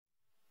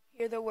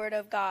Hear the word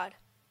of God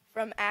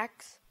from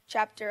Acts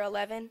chapter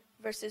 11,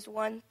 verses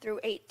 1 through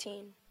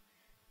 18.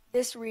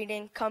 This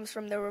reading comes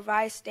from the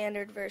Revised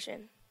Standard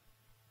Version.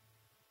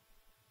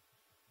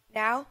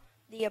 Now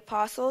the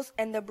apostles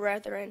and the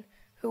brethren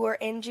who were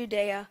in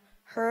Judea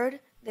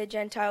heard the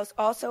Gentiles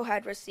also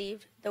had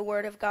received the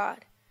word of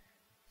God.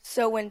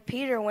 So when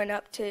Peter went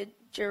up to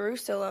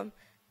Jerusalem,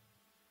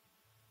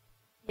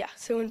 the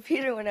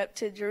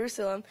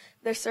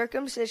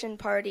circumcision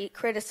party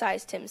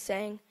criticized him,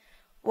 saying,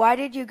 "Why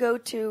did you go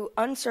to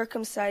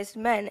uncircumcised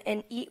men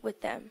and eat with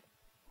them?"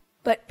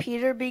 But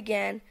Peter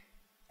began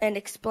and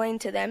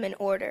explained to them in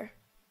order.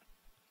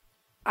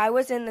 "I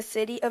was in the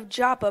city of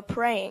Joppa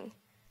praying,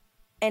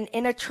 and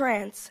in a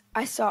trance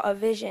I saw a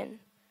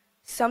vision,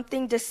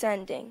 something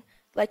descending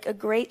like a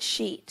great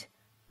sheet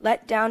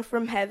let down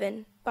from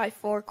heaven by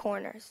four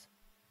corners.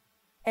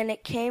 And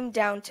it came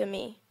down to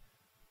me.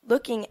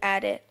 Looking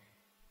at it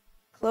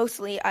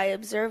closely, I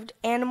observed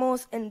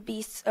animals and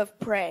beasts of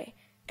prey,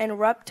 and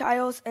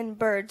reptiles and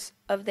birds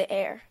of the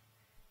air.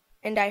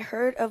 And I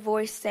heard a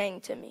voice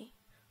saying to me,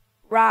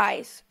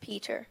 'Rise,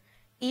 Peter,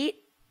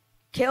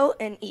 kill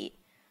and eat.'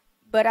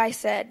 But I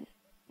said,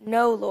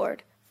 'No,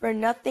 Lord, for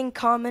nothing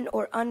common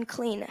or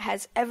unclean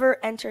has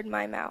ever entered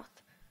my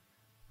mouth.'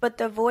 But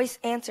the voice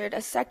answered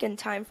a second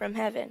time from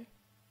heaven,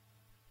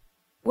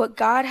 'What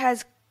God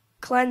has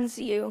cleansed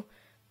you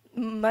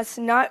must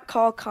not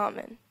call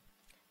common.'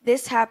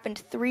 This happened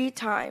 3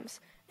 times,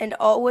 and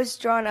all was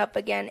drawn up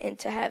again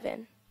into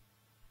heaven.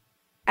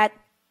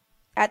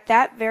 At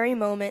that very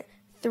moment,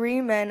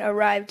 3 men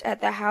arrived at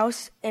the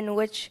house in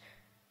which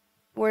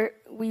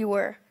we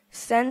were,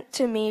 sent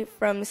to me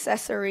from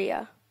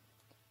Caesarea.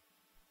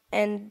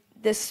 And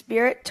the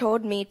Spirit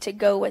told me to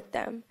go with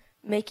them,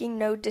 making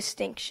no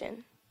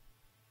distinction.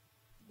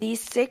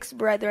 These 6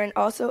 brethren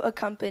also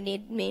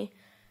accompanied me,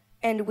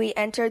 and we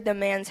entered the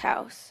man's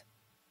house.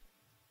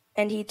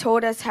 And he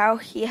told us how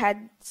he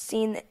had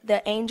seen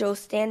the angel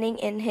standing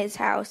in his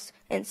house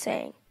and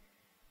saying,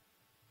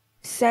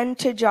 'Send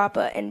to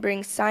Joppa and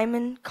bring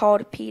Simon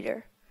called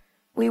Peter.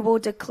 We will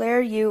declare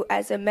you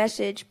as a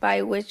message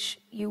by which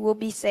you will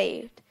be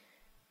saved,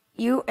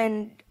 you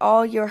and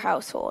all your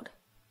household.'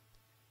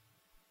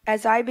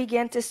 As I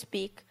began to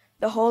speak,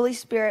 the Holy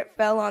Spirit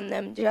fell on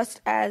them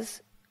just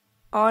as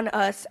on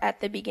us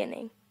at the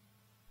beginning.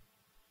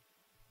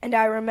 And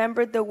I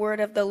remembered the word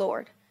of the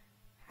Lord,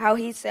 how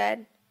he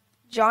said,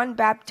 'John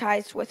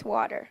baptized with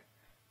water,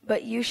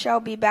 but you shall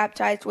be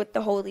baptized with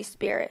the Holy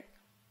Spirit.'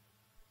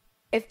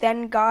 If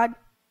then God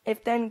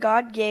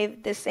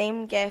gave the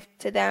same gift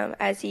to them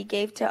as he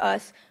gave to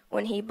us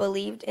when he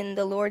believed in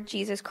the Lord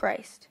Jesus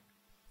Christ,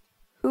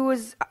 who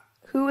was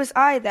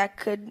I that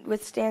could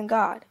withstand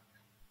God?"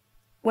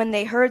 When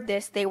they heard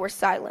this, they were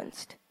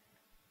silenced.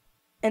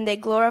 And they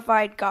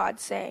glorified God,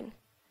 saying,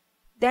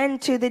 "Then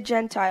to the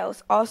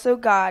Gentiles also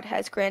God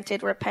has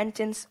granted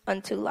repentance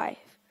unto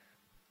life."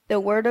 The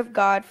word of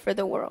God for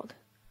the world.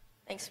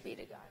 Thanks be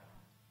to God.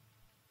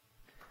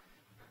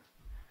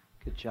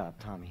 Good job,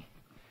 Tommy.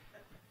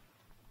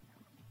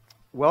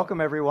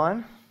 Welcome,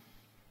 everyone.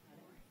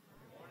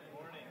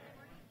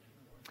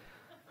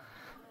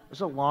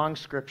 There's a long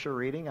scripture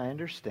reading, I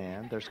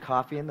understand. There's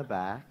coffee in the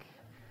back.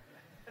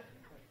 I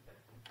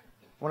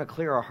want to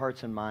clear our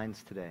hearts and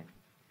minds today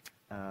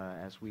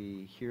as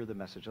we hear the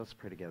message. Let's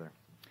pray together.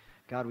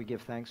 God, we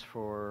give thanks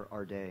for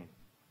our day.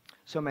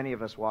 So many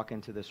of us walk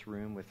into this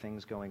room with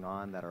things going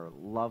on that are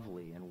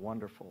lovely and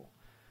wonderful.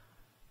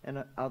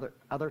 And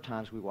other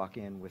times we walk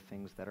in with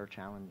things that are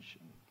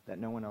challenging, that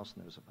no one else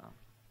knows about.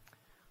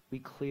 We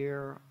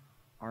clear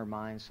our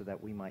minds so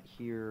that we might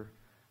hear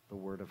the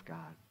Word of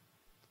God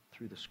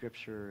through the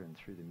Scripture and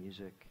through the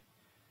music,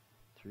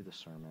 through the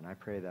sermon. I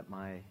pray that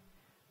my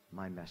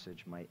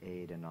message might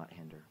aid and not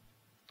hinder.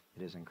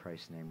 It is in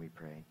Christ's name we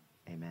pray.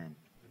 Amen.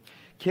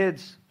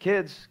 Kids,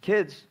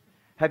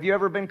 have you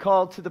ever been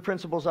called to the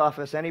principal's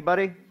office?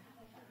 Anybody?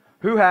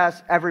 Who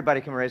has?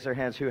 Everybody can raise their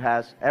hands. Who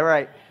has? All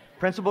right.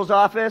 Principal's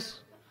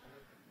office?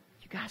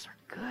 You guys are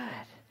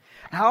good.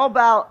 How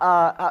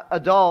about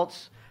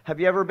adults? Have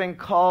you ever been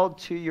called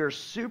to your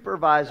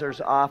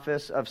supervisor's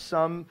office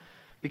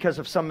because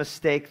of some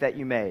mistake that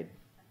you made?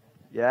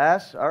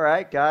 Yes? All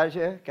right.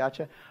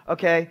 Gotcha.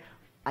 Okay.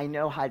 I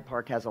know Hyde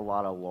Park has a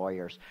lot of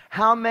lawyers.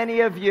 How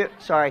many of you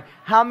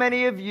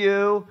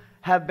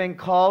have been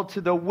called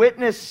to the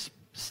witness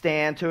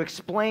stand to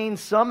explain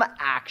some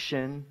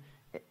action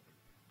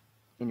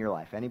in your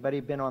life?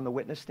 Anybody been on the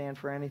witness stand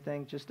for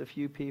anything? Just a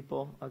few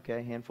people?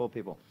 Okay, handful of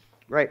people.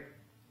 Right.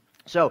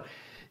 So,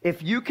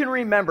 if you can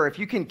remember, if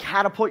you can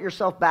catapult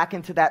yourself back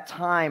into that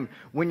time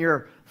when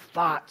your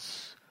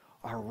thoughts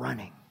are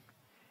running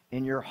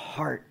and your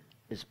heart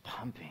is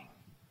pumping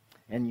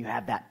and you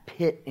have that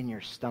pit in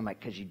your stomach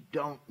because you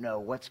don't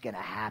know what's going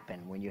to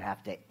happen when you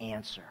have to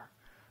answer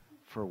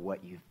for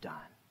what you've done.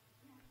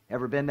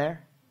 Ever been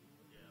there?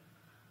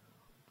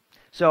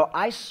 So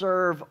I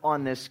serve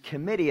on this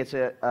committee. It's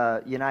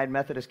a United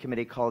Methodist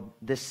committee called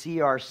the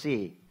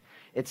CRC.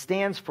 It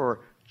stands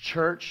for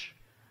Church.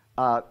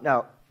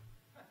 No.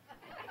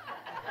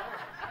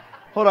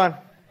 Hold on.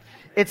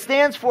 It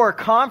stands for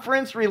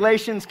Conference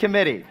Relations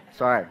Committee.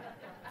 Sorry.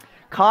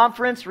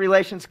 Conference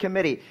Relations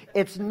Committee.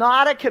 It's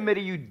not a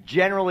committee you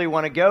generally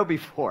want to go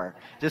before,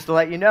 just to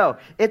let you know.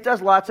 It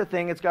does lots of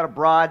things. It's got a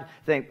broad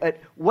thing. But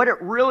what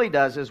it really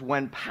does is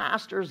when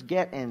pastors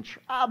get in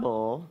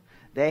trouble,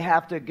 they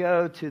have to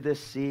go to the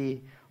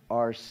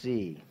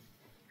CRC.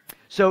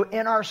 So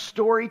in our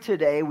story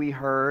today, we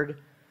heard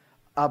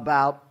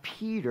about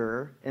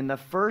Peter in the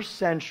first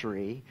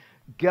century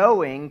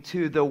going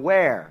to the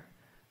where?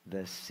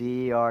 The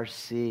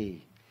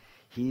CRC.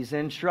 He's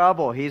in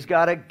trouble. He's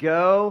got to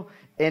go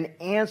and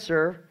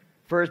answer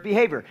for his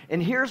behavior.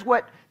 And here's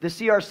what the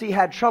CRC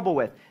had trouble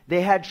with.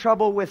 They had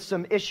trouble with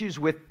some issues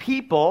with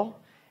people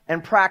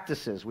and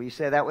practices. Will you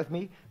say that with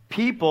me?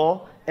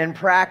 People and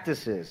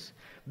practices.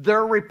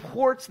 Their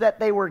reports that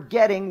they were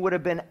getting would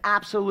have been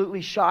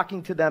absolutely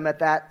shocking to them at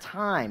that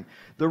time.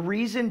 The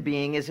reason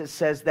being is it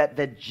says that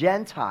the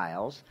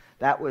Gentiles,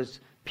 that was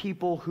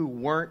people who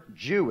weren't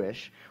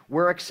Jewish,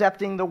 were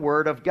accepting the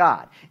word of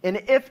God.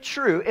 And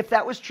if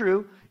that was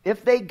true,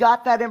 if they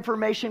got that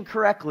information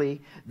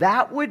correctly,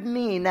 that would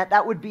mean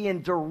that would be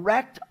in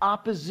direct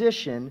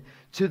opposition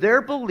to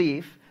their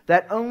belief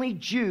that only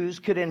Jews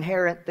could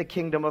inherit the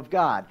kingdom of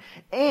God.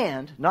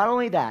 And not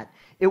only that,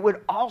 it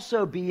would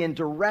also be in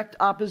direct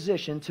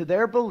opposition to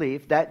their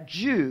belief that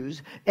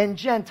Jews and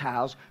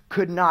Gentiles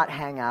could not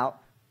hang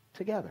out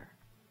together.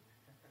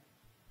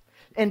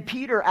 And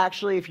Peter,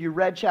 actually, if you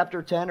read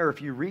chapter 10 or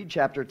if you read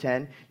chapter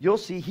 10, you'll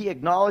see he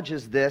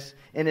acknowledges this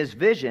in his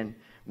vision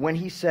when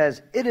he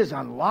says, it is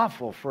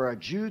unlawful for a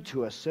Jew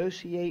to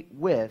associate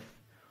with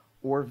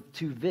or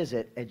to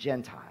visit a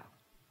Gentile.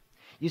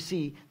 You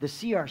see, the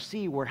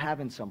CRC were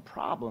having some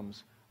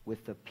problems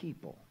with the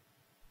people.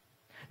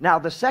 Now,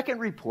 the second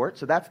report,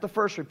 so that's the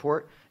first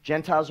report,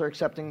 Gentiles are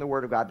accepting the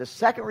word of God. The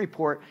second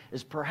report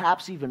is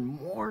perhaps even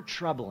more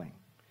troubling.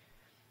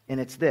 And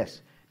it's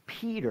this.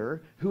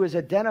 Peter, who is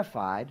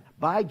identified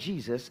by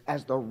Jesus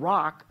as the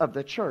rock of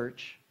the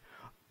church,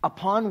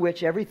 upon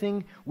which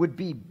everything would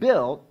be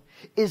built,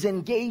 is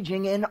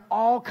engaging in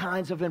all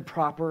kinds of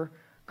improper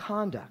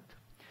conduct.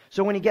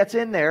 So when he gets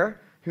in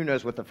there, who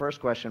knows what the first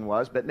question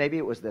was, but maybe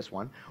it was this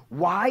one.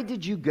 Why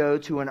did you go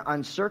to an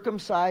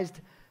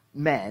uncircumcised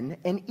men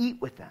and eat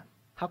with them?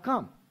 How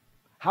come?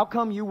 How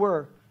come you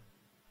were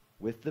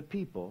with the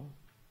people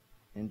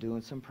and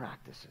doing some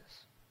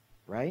practices,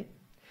 right?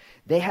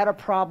 They had a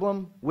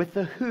problem with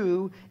the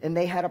who, and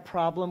they had a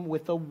problem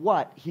with the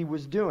what he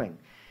was doing.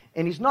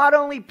 And he's not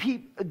only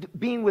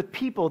being with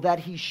people that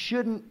he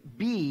shouldn't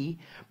be,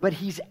 but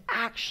he's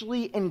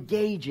actually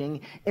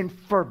engaging in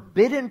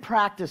forbidden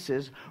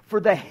practices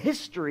for the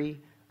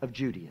history of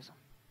Judaism.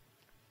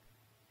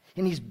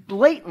 And he's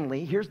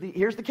blatantly, here's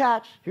the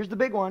catch, here's the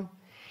big one,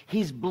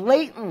 he's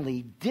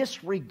blatantly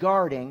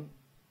disregarding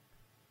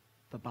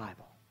the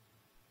Bible.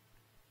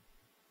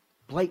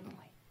 Blatantly.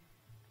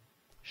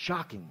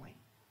 Shockingly.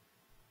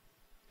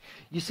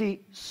 You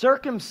see,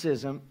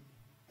 circumcision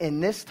in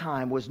this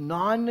time was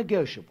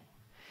non-negotiable.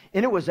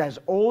 And it was as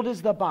old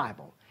as the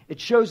Bible. It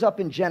shows up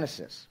in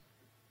Genesis.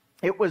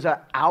 It was an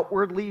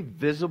outwardly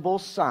visible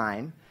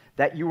sign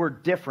that you were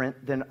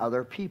different than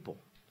other people.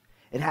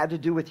 It had to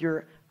do with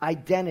your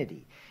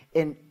identity.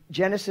 In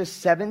Genesis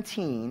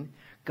 17,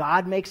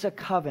 God makes a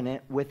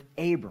covenant with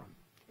Abram.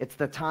 It's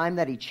the time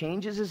that he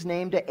changes his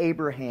name to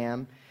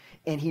Abraham,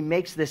 and he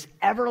makes this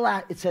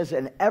it says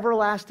an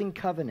everlasting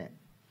covenant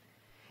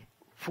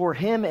for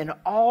him and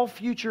all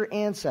future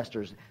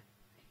ancestors,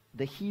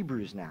 the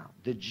Hebrews now,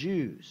 the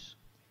Jews.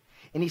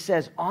 And he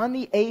says, on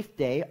the 8th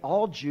day,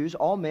 all Jews,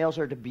 all males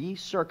are to be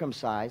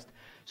circumcised,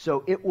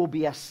 so it will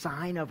be a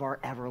sign of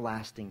our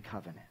everlasting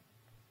covenant.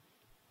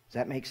 Does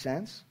that make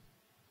sense?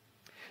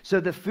 So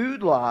the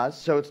food laws,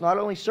 so it's not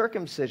only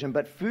circumcision,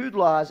 but food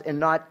laws and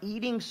not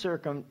eating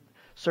certain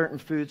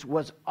foods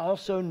was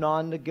also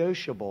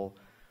non-negotiable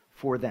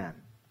for them.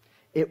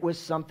 It was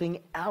something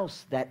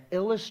else that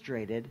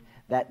illustrated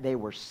that they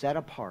were set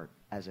apart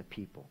as a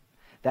people,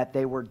 that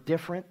they were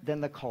different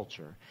than the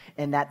culture,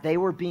 and that they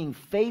were being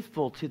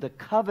faithful to the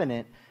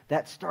covenant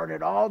that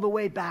started all the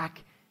way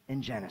back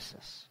in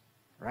Genesis,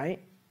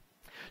 right?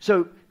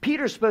 So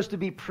Peter's supposed to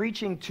be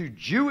preaching to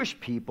Jewish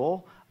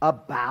people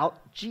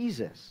about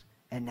Jesus,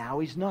 and now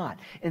he's not.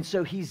 And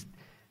so he's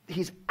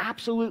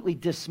absolutely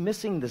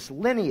dismissing this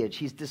lineage.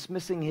 He's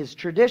dismissing his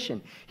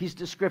tradition. He's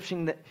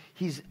dismissing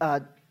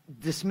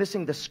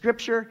the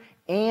scripture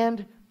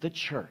and the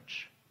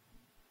church.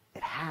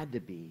 It had to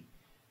be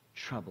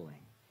troubling.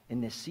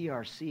 And the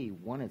CRC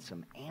wanted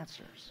some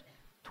answers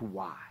to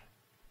why.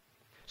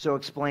 So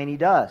explain he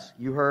does.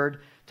 You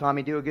heard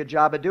Tommy do a good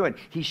job of doing.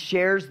 He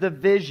shares the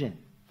vision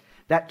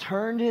that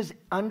turned his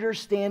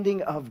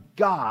understanding of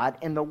God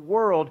and the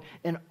world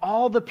and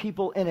all the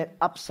people in it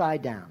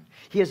upside down.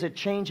 He has a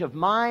change of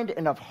mind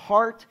and of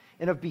heart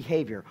and of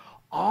behavior,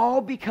 all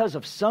because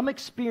of some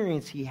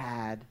experience he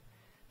had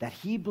that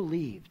he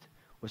believed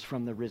was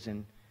from the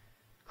risen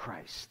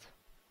Christ.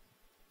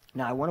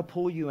 Now, I want to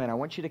pull you in. I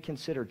want you to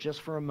consider just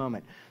for a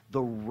moment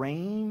the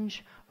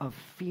range of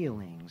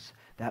feelings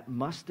that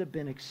must have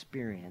been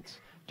experienced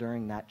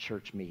during that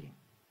church meeting.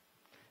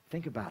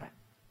 Think about it.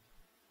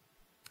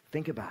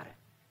 Think about it.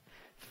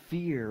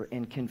 Fear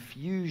and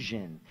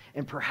confusion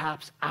and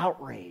perhaps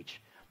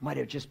outrage might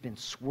have just been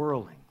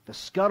swirling, the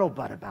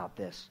scuttlebutt about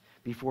this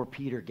before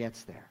Peter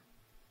gets there.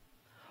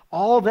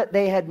 All that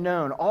they had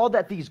known, all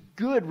that these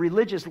good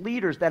religious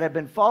leaders that had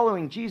been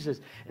following Jesus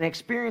and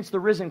experienced the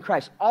risen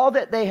Christ, all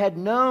that they had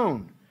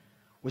known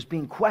was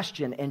being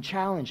questioned and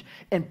challenged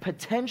and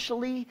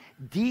potentially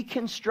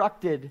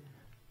deconstructed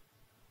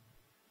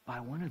by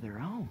one of their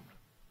own.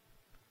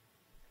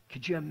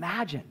 Could you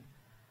imagine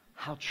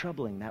how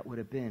troubling that would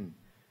have been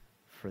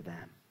for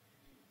them?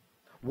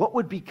 What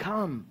would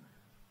become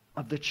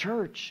of the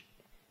church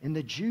and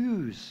the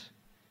Jews?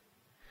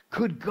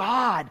 Could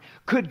God,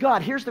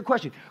 here's the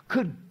question,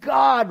 could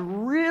God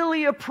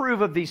really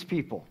approve of these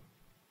people?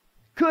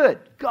 Could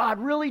God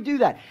really do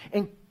that?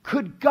 And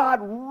could God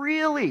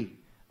really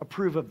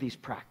approve of these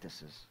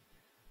practices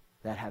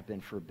that have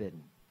been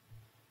forbidden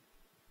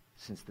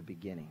since the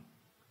beginning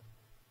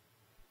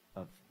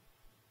of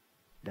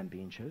them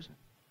being chosen?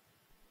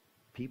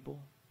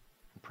 People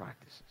and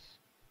practices.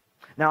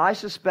 Now, I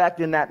suspect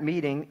in that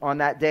meeting on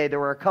that day, there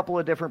were a couple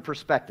of different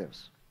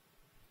perspectives.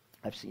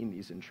 I've seen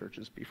these in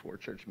churches before,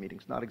 church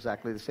meetings, not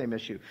exactly the same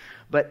issue,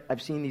 but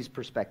I've seen these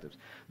perspectives.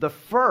 The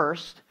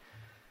first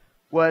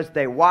was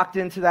they walked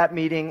into that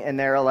meeting and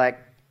they're like,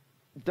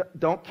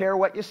 don't care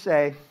what you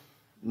say,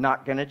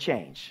 not going to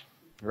change,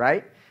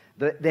 right?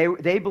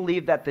 They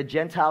believed that the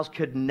Gentiles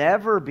could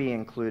never be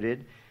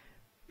included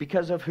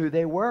because of who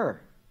they were.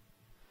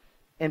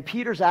 And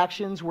Peter's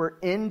actions were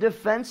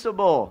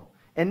indefensible.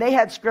 And they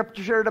had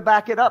scripture to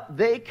back it up.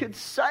 They could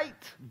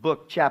cite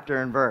book,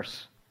 chapter, and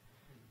verse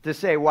to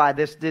say why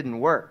this didn't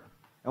work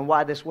and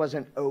why this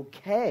wasn't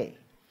okay.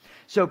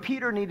 So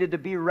Peter needed to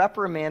be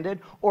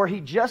reprimanded, or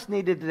he just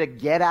needed to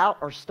get out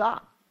or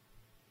stop.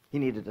 He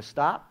needed to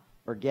stop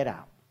or get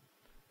out.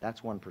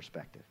 That's one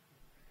perspective.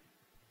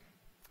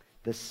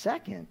 The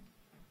second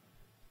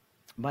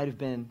might have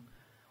been,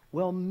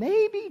 well,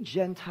 maybe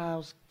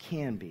Gentiles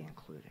can be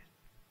included.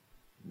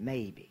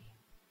 Maybe.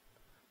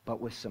 But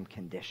with some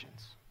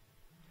conditions.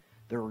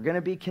 There were going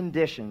to be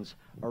conditions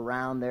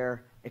around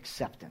their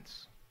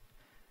acceptance.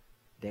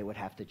 They would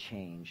have to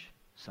change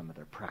some of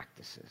their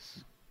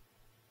practices.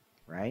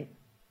 Right?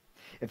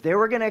 If they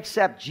were going to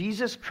accept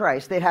Jesus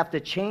Christ, they'd have to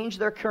change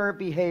their current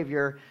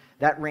behavior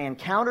that ran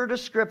counter to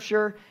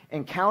Scripture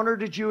and counter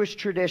to Jewish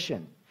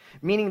tradition.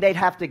 Meaning they'd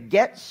have to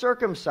get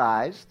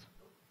circumcised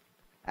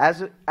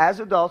as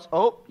adults.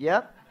 Oh,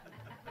 yep.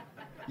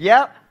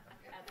 Yep.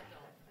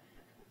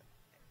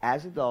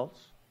 As adults.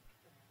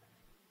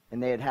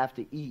 And they'd have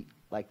to eat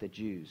like the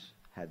Jews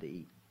had to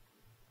eat.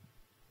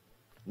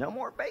 No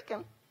more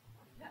bacon.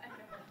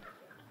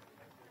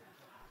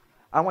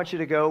 I want you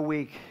to go a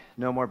week,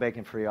 no more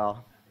bacon for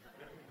y'all.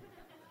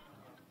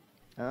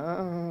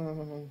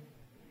 Oh,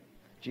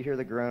 did you hear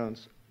the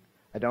groans?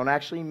 I don't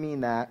actually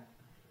mean that.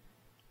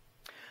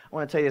 I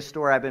want to tell you a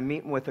story. I've been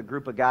meeting with a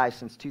group of guys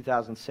since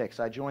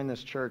 2006. I joined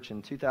this church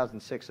in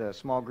 2006, a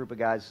small group of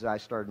guys as I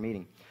started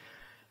meeting.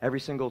 Every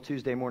single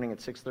Tuesday morning at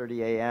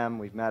 6:30 a.m.,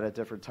 we've met at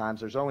different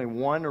times. There's only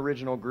one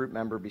original group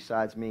member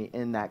besides me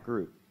in that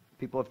group.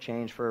 People have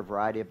changed for a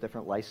variety of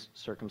different life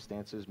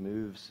circumstances,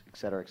 moves, et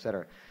cetera, et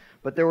cetera.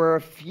 But there were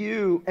a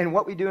few, and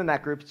what we do in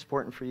that group, it's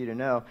important for you to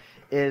know,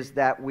 is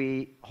that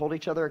we hold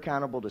each other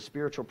accountable to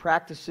spiritual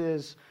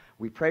practices,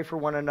 we pray for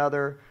one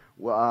another,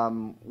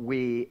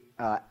 we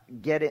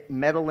get it,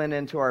 meddle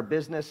into our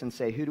business and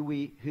say, who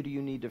do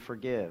you need to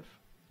forgive,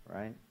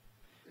 right?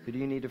 Who do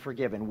you need to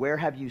forgive? And where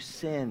have you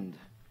sinned?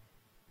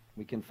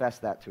 We confess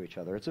that to each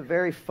other. It's a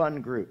very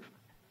fun group.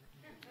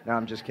 No,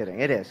 I'm just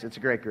kidding. It is. It's a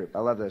great group. I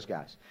love those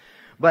guys.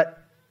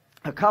 But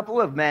a couple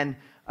of men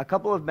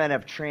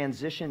have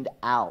transitioned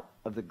out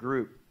of the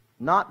group,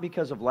 not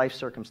because of life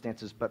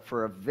circumstances, but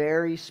for a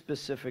very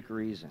specific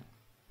reason.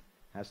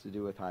 It has to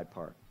do with Hyde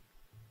Park.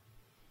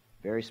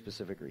 Very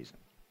specific reason.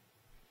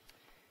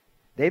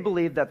 They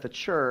believed that the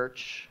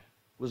church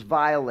was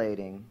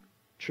violating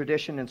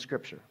tradition and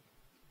Scripture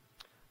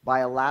by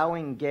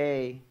allowing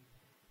gay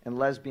and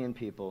lesbian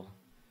people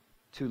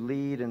to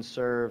lead and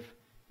serve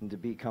and to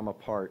become a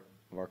part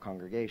of our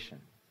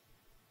congregation.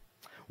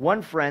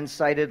 One friend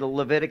cited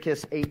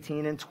Leviticus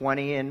 18 and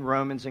 20 in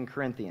Romans and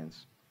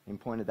Corinthians and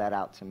pointed that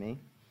out to me.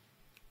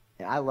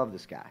 And I love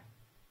this guy.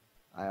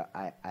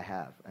 I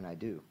have, and I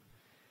do.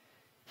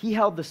 He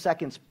held the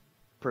second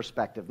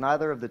perspective.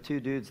 Neither of the two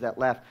dudes that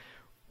left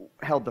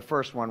held the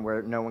first one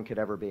where no one could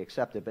ever be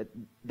accepted, but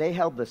they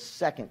held the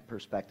second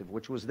perspective,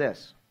 which was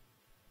this: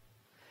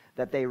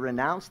 that they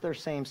renounced their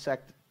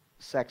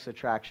same-sex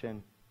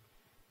attraction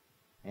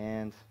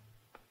and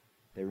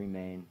they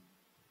remain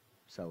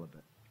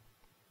celibate.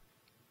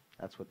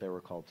 That's what they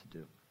were called to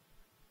do.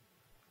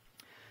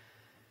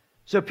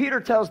 So Peter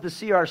tells the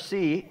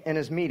CRC in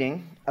his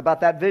meeting about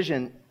that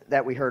vision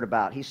that we heard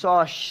about. He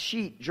saw a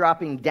sheet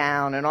dropping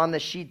down, and on the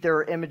sheet there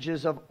were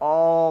images of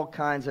all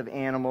kinds of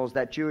animals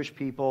that Jewish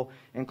people,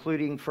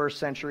 including first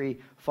century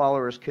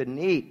followers, couldn't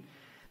eat.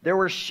 There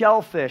were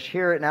shellfish.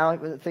 Hear it now.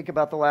 Think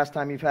about the last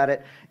time you've had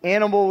it.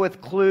 Animal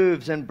with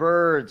cleaves and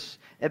birds.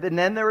 And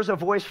then there was a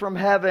voice from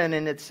heaven,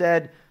 and it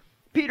said,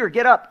 Peter,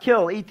 get up,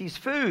 kill, eat these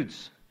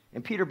foods.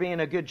 And Peter, being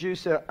a good Jew,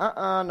 said,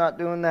 not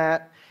doing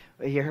that.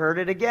 He heard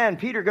it again.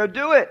 Peter, go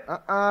do it.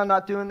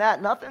 Not doing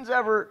that. Nothing's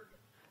ever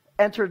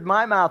entered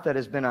my mouth that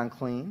has been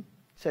unclean.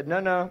 He said,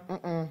 no.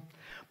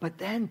 But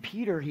then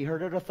Peter, he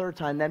heard it a third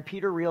time. Then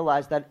Peter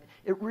realized that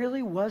it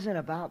really wasn't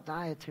about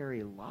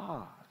dietary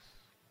laws,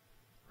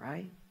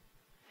 right?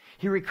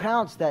 He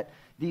recounts that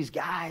these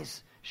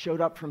guys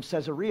showed up from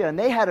Caesarea, and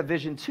they had a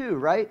vision too,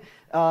 right?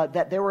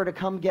 That they were to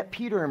come get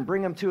Peter and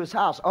bring him to his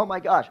house. Oh my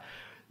gosh.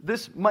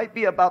 This might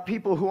be about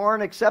people who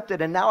aren't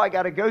accepted, and now I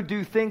got to go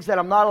do things that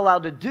I'm not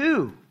allowed to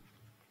do.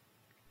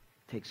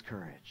 Takes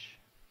courage.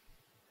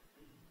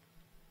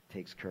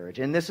 Takes courage.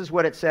 And this is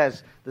what it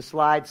says. The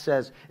slide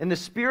says, and the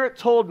Spirit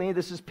told me,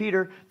 this is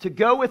Peter, to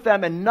go with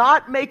them and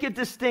not make a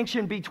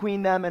distinction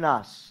between them and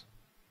us.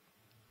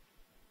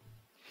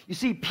 You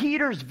see,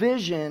 Peter's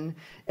vision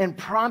and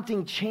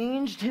prompting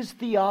changed his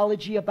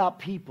theology about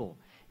people.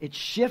 It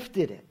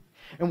shifted it.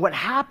 And what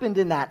happened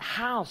in that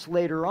house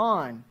later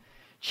on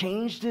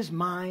changed his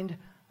mind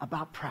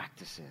about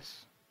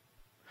practices.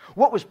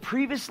 What was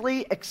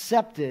previously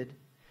accepted,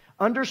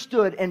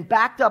 understood, and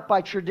backed up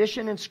by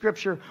tradition and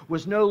Scripture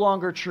was no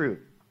longer true.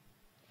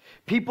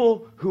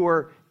 People who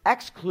were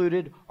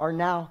excluded are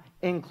now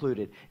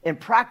included, and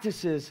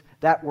practices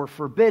that were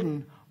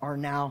forbidden are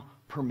now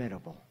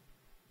permittable.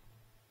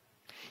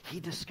 He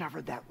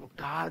discovered that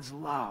God's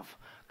love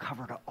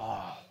covered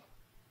all.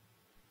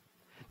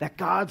 That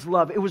God's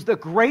love, it was the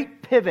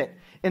great pivot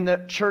in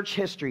the church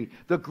history.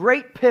 The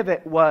great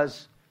pivot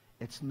was,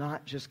 it's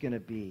not just going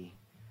to be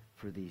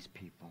for these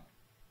people.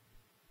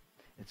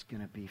 It's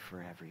going to be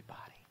for everybody.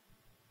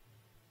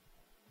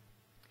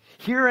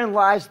 Herein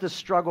lies the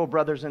struggle,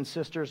 brothers and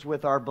sisters,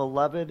 with our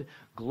beloved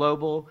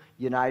global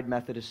United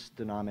Methodist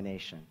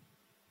denomination.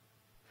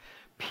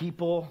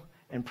 People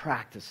and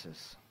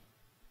practices.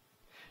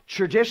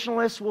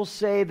 Traditionalists will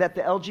say that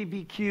the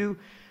LGBTQ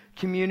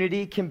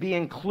community can be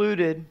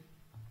included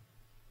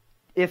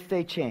if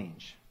they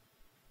change.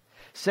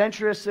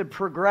 Centrists and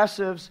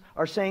progressives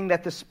are saying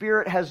that the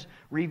Spirit has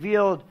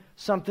revealed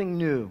something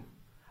new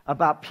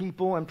about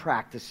people and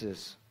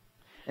practices,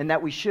 and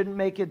that we shouldn't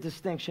make a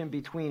distinction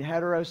between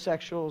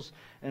heterosexuals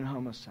and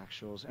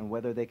homosexuals and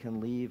whether they can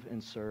leave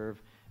and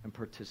serve and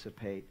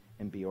participate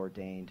and be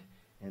ordained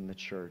in the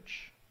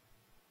church.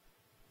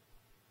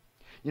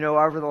 You know,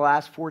 over the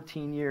last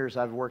 14 years,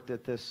 I've worked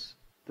at this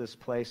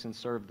place and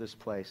served this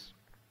place.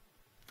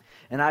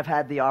 And I've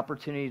had the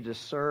opportunity to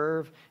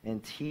serve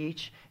and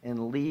teach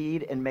and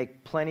lead and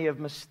make plenty of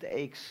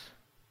mistakes.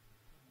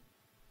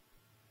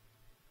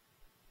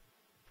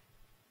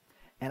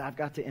 And I've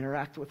got to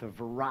interact with a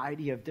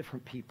variety of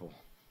different people.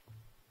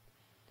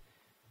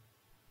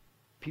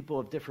 People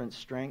of different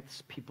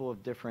strengths, people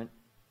of different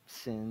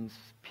sins,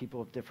 people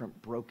of different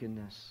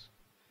brokenness,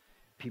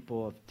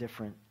 people of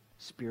different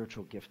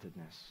spiritual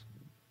giftedness.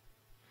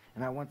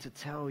 And I want to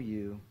tell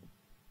you,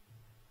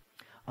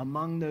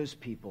 among those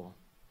people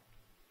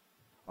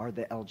are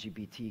the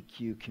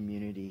LGBTQ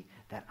community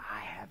that I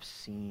have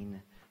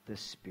seen the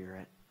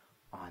Spirit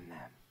on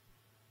them.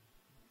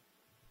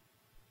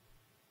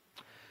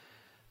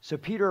 So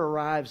Peter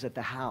arrives at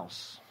the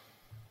house,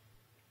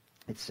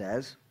 it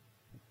says,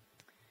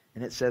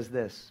 and it says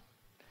this: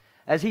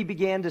 as he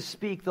began to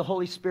speak, the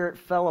Holy Spirit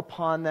fell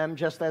upon them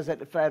just as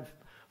it had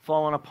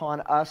fallen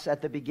upon us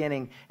at the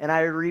beginning. And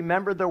I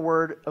remembered the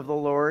word of the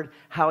Lord,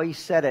 how he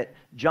said it,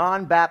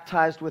 John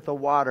baptized with the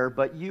water,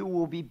 but you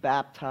will be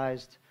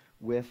baptized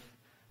with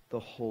the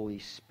Holy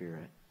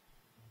Spirit.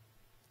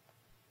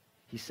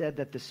 He said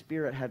that the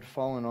Spirit had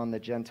fallen on the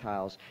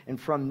Gentiles. And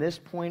from this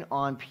point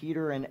on,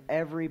 Peter and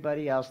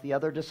everybody else, the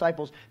other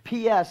disciples,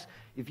 P.S.,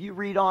 if you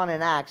read on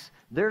in Acts,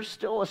 there's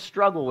still a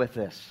struggle with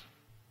this.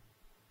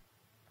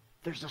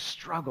 There's a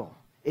struggle.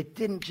 It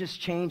didn't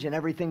just change and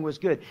everything was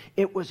good.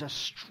 It was a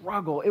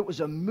struggle. It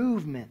was a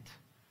movement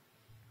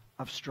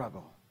of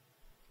struggle,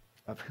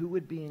 of who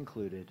would be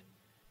included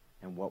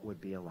and what would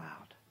be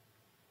allowed.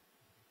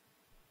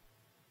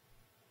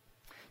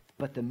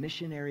 But the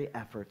missionary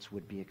efforts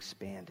would be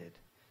expanded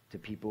to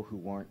people who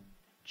weren't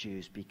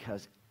Jews,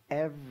 because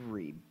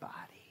everybody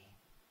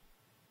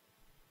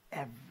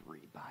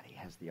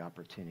has the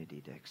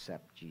opportunity to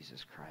accept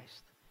Jesus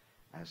Christ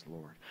as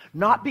Lord.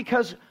 Not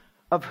because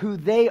of who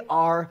they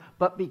are,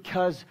 but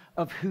because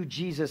of who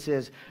Jesus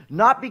is.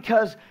 Not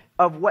because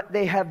of what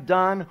they have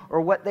done or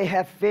what they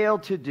have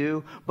failed to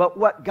do, but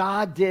what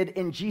God did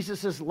in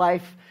Jesus'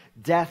 life,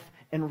 death,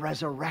 and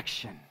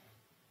resurrection.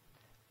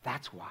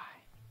 That's why.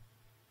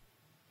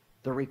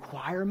 The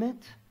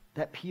requirement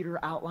that Peter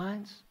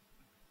outlines,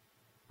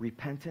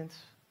 repentance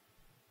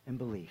and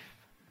belief.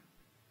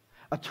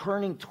 A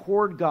turning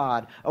toward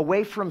God,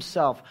 away from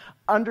self,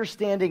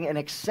 understanding and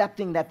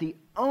accepting that the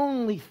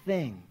only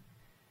thing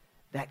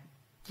that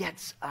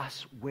gets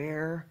us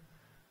where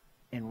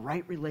in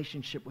right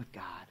relationship with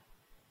God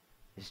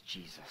is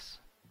Jesus.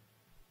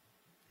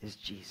 Is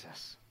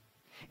Jesus.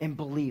 in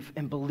belief,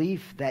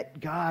 that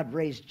God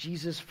raised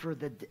Jesus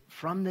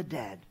from the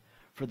dead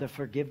for the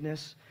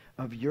forgiveness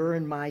of your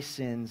and my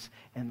sins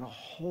and the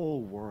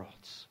whole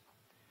world's.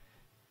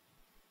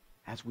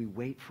 As we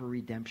wait for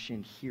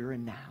redemption here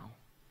and now,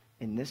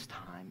 in this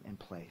time and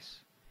place,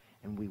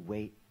 and we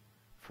wait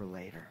for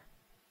later.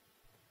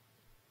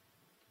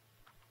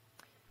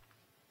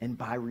 And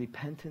by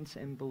repentance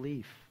and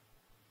belief,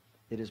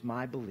 it is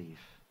my belief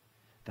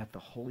that the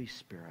Holy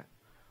Spirit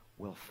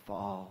will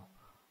fall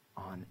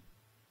on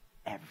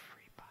everybody.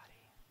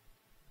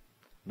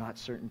 Not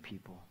certain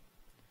people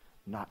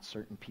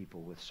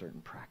with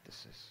certain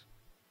practices.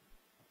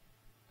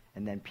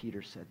 And then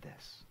Peter said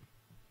this.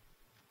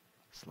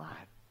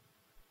 Slide.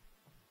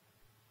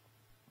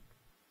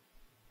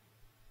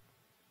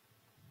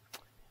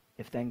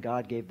 If then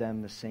God gave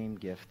them the same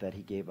gift that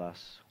he gave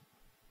us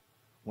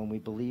when we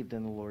believed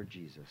in the Lord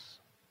Jesus,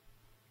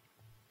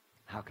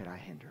 how could I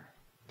hinder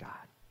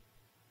God?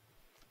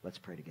 Let's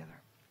pray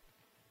together.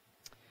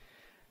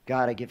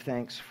 God, I give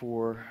thanks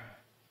for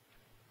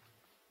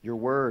your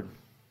word,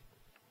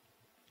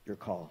 your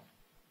call,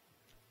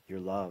 your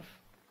love.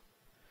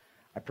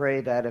 I pray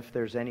that if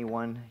there's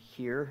anyone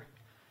here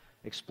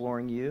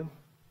exploring you,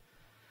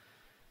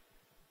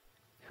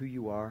 who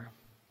you are,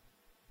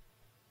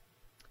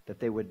 that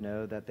they would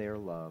know that they are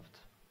loved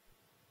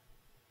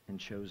and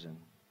chosen,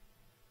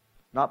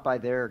 not by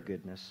their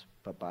goodness,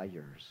 but by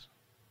yours.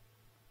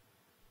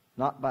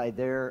 Not by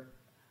their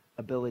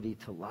ability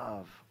to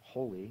love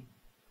wholly,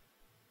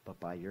 but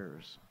by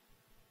yours.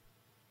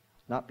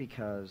 Not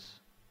because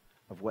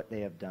of what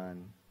they have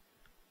done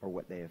or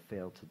what they have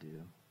failed to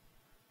do,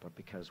 but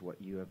because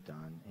what you have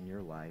done in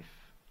your life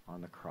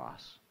on the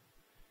cross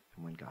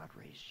and when God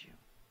raised you.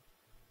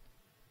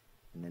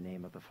 In the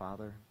name of the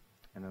Father,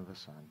 and of the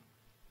Son,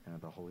 and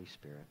of the Holy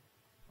Spirit,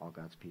 all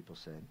God's people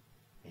said,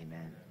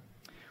 amen.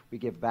 We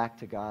give back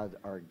to God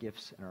our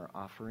gifts and our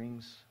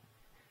offerings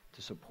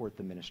to support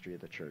the ministry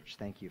of the church.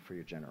 Thank you for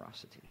your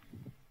generosity.